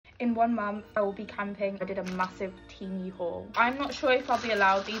In 1 month, I will be camping. I did a massive TEMU haul. I'm not sure if I'll be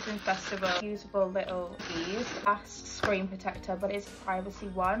allowed these in festival. Usable little these. Last screen protector, but it's a privacy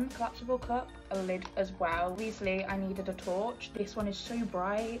one. Collapsible cup, a lid as well. Obviously, I needed a torch. This one is so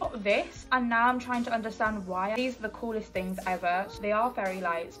bright. Got this, and now I'm trying to understand why. These are the coolest things ever. So they are fairy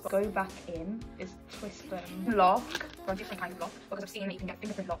lights, but go back in is twist them. Lock, for a different kind of lock, because I've seen that you can get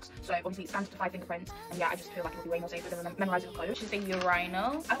fingerprint locks. So obviously it stands up to 5 fingerprints, and yeah, I just feel like it will be way more safer than a memorizable code. Which is a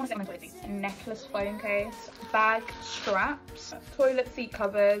urinal. I want to say on my toilet seat. Necklace phone case, bag straps, toilet seat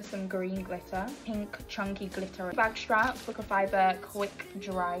covers, some green glitter, pink chunky glitter, bag straps, book of fiber, quick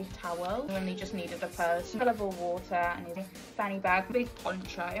dry towel. I really just needed a purse, fillable water, and a fanny bag, big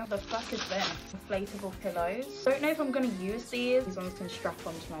poncho. What the fuck is this? Inflatable pillows. Don't know if I'm gonna use these. These ones can strap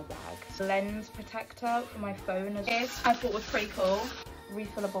onto my bag. Lens protector for my phone. This I thought was pretty cool.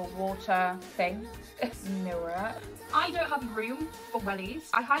 Refillable water thing. Mirror. I don't have room for wellies.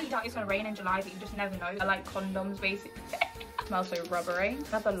 I highly doubt it's gonna rain in July, but you just never know. I like condoms basically. Smells so rubbery.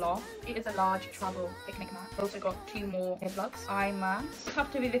 Another loft. It is a large travel picnic mat. Also got 2 more earplugs. Eye masks. These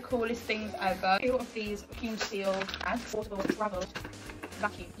have to be the coolest things ever. 2 of these vacuum sealed bags. Portable travel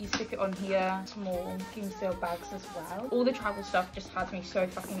vacuum. You stick it on here. Small vacuum sealed bags as well. All the travel stuff just has me so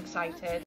fucking excited.